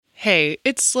Hey,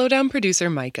 it's Slowdown producer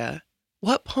Micah.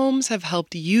 What poems have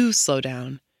helped you slow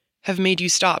down, have made you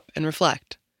stop and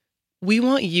reflect? We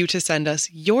want you to send us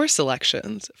your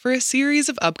selections for a series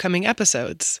of upcoming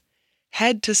episodes.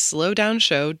 Head to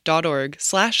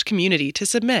slowdownshow.org/community to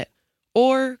submit,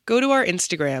 or go to our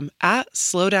Instagram at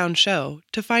slowdownshow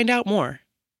to find out more.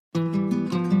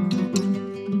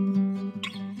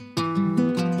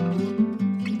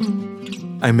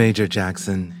 I'm Major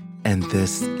Jackson, and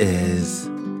this is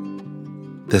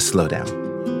The Slowdown.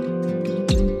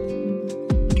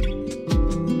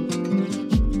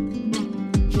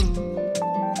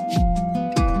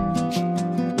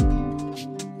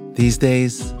 These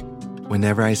days,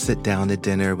 whenever I sit down to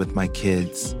dinner with my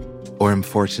kids, or am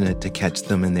fortunate to catch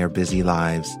them in their busy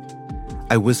lives,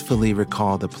 I wistfully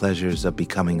recall the pleasures of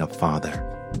becoming a father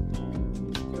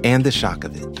and the shock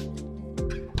of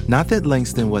it. Not that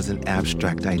Langston was an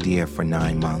abstract idea for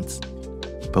 9 months,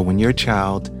 but when your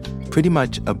child, pretty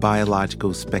much a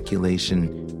biological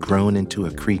speculation grown into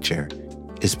a creature,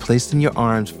 is placed in your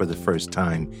arms for the first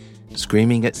time,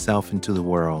 screaming itself into the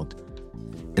world,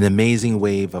 an amazing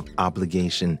wave of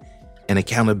obligation and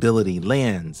accountability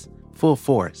lands full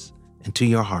force into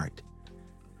your heart.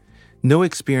 No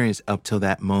experience up till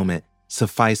that moment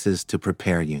suffices to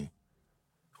prepare you.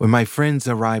 When my friends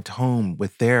arrived home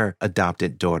with their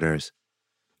adopted daughters,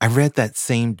 I read that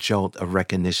same jolt of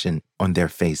recognition on their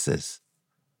faces.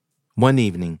 One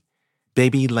evening,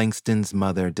 baby Langston's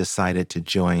mother decided to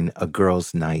join a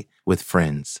girls' night with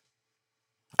friends.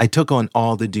 I took on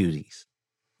all the duties.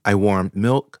 I warmed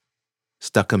milk,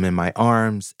 stuck him in my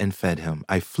arms, and fed him.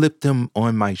 I flipped him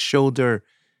on my shoulder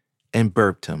and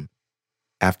burped him.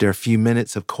 After a few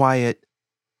minutes of quiet,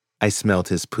 I smelled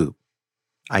his poop.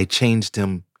 I changed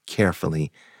him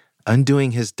carefully,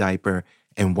 undoing his diaper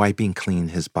and wiping clean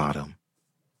his bottom.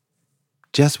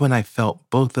 Just when I felt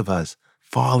both of us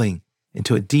falling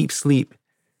into a deep sleep,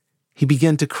 he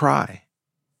began to cry.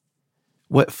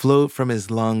 What flowed from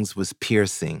his lungs was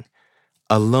piercing.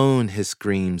 Alone, his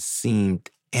screams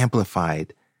seemed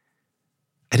amplified.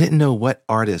 I didn't know what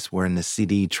artists were in the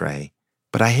CD tray,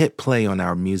 but I hit play on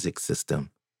our music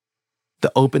system.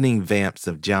 The opening vamps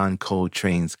of John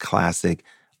Coltrane's classic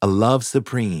A Love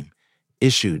Supreme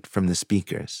issued from the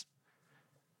speakers.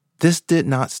 This did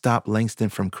not stop Langston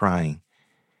from crying.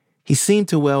 He seemed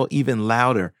to wail even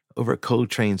louder over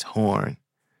Coltrane's horn.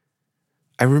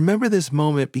 I remember this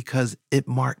moment because it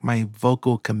marked my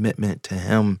vocal commitment to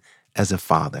him as a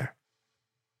father.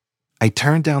 I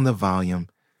turned down the volume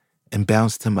and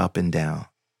bounced him up and down.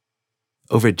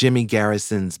 Over Jimmy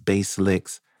Garrison's bass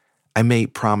licks, I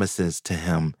made promises to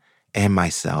him and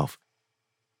myself.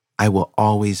 I will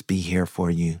always be here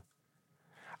for you.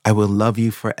 I will love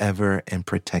you forever and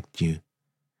protect you.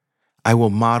 I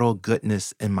will model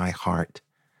goodness in my heart.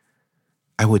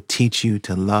 I will teach you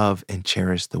to love and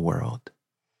cherish the world.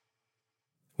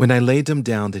 When I laid him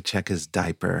down to check his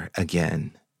diaper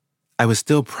again, I was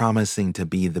still promising to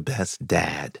be the best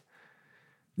dad.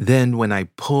 Then when I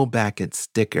pulled back its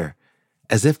sticker,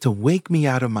 as if to wake me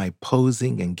out of my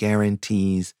posing and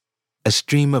guarantees, a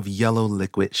stream of yellow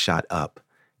liquid shot up,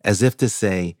 as if to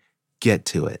say, get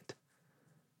to it.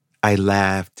 I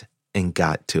laughed and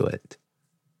got to it.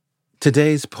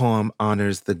 Today's poem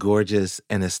honors the gorgeous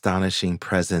and astonishing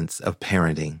presence of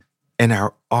parenting and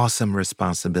our awesome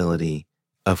responsibility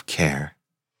of care.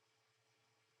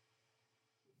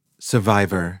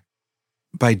 Survivor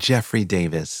by Jeffrey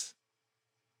Davis.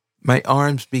 My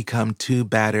arms become 2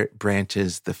 battered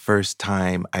branches the first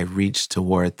time I reach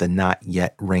toward the not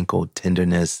yet wrinkled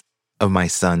tenderness of my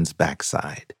son's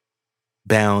backside,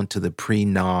 bound to the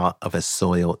pre-gnaw of a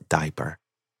soiled diaper.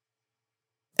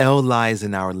 Elle lies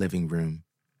in our living room,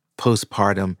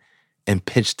 postpartum and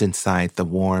pitched inside the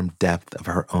warm depth of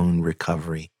her own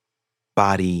recovery,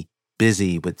 body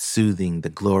busy with soothing the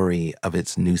glory of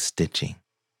its new stitching.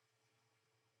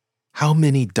 How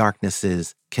many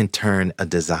darknesses can turn a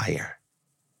desire?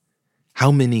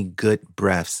 How many good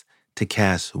breaths to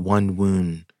cast one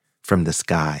wound from the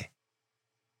sky?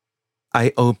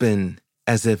 I open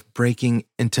as if breaking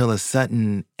until a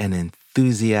sudden and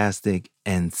enthusiastic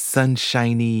and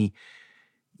sunshiny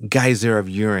geyser of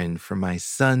urine from my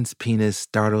son's penis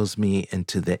startles me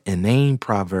into the inane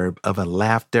proverb of a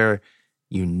laughter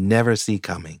you never see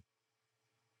coming.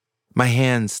 My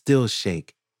hands still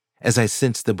shake as I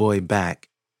sense the boy back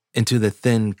into the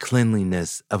thin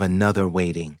cleanliness of another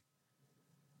waiting.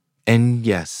 And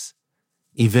yes,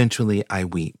 eventually I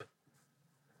weep,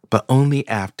 but only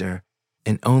after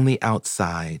and only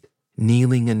outside,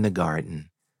 kneeling in the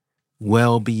garden,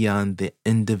 well beyond the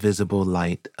indivisible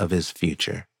light of his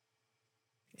future.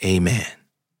 Amen.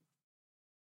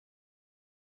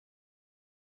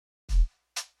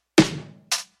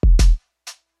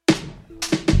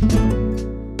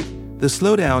 The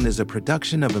Slowdown is a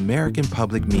production of American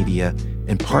Public Media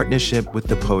in partnership with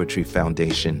the Poetry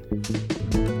Foundation.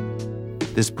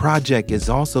 This project is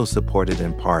also supported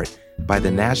in part by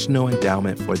the National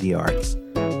Endowment for the Arts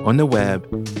on the web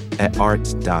at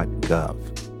arts.gov.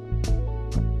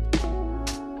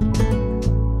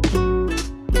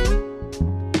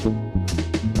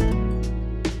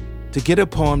 To get a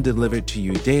poem delivered to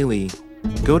you daily,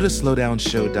 go to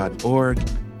slowdownshow.org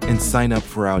and sign up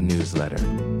for our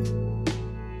newsletter.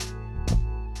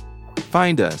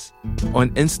 Find us on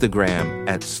Instagram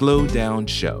at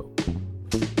slowdownshow.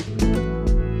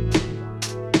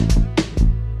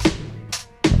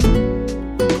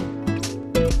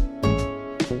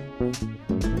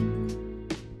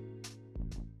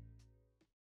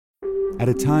 At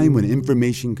a time when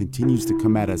information continues to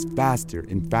come at us faster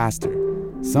and faster,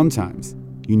 sometimes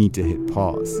you need to hit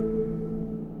pause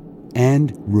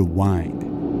and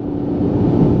rewind.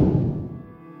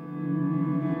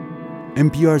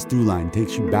 NPR's Throughline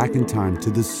takes you back in time to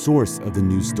the source of the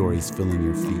news stories filling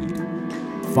your feed.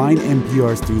 Find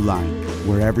NPR's Throughline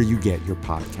wherever you get your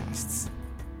podcasts.